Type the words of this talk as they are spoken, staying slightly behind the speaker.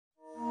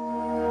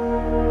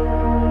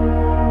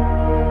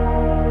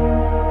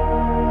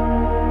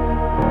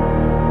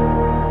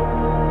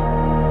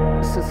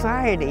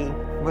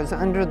was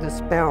under the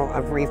spell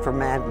of reefer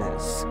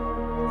madness.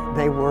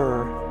 They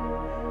were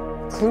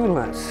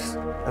clueless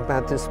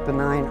about this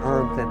benign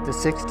herb that the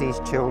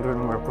 60s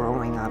children were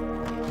growing up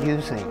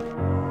using.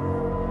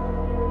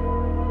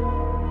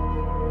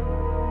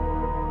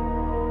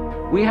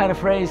 We had a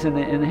phrase in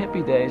the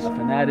hippie days,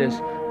 and that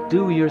is,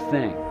 do your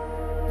thing.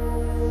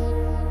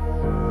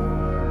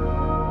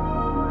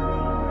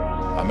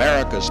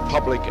 America's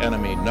public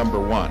enemy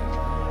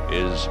 #1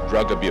 is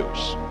drug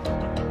abuse.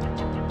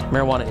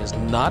 Marijuana is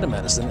not a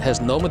medicine, it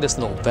has no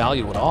medicinal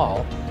value at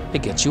all.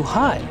 It gets you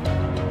high.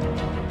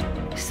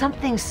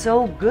 Something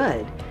so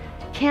good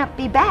can't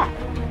be bad.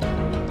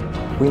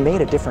 We made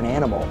a different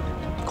animal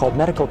called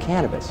medical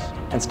cannabis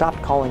and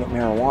stopped calling it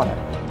marijuana.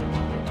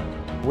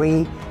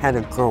 We had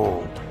a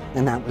goal,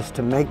 and that was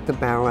to make the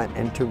ballot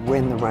and to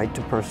win the right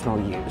to personal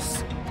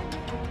use.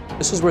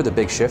 This is where the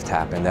big shift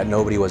happened that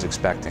nobody was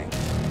expecting.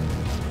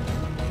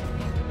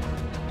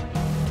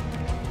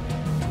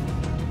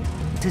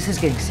 This is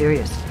getting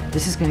serious.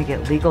 This is going to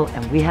get legal,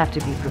 and we have to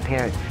be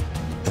prepared.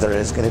 There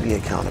is going to be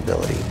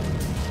accountability.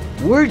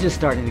 We're just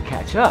starting to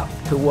catch up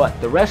to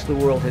what the rest of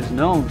the world has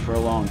known for a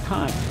long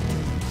time.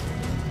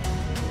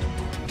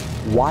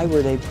 Why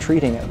were they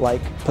treating it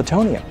like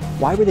plutonium?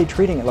 Why were they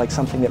treating it like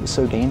something that was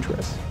so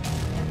dangerous?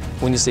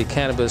 When you say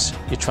cannabis,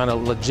 you're trying to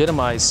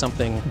legitimize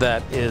something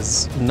that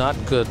is not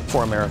good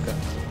for America.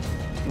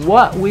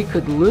 What we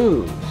could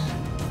lose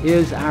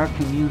is our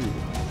community.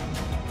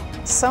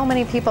 So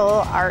many people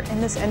are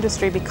in this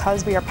industry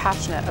because we are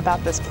passionate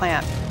about this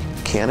plant.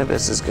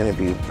 Cannabis is going to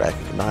be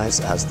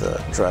recognized as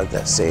the drug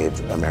that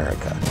saved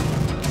America.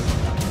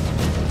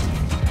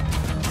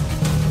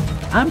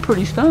 I'm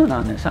pretty stoned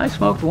on this. I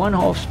smoked one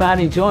whole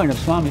spatty joint of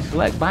Swami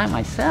Select by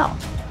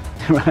myself,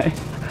 right?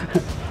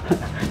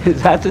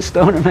 Is that the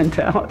stoner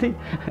mentality?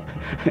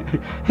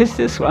 It's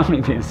just Swami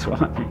being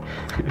Swami.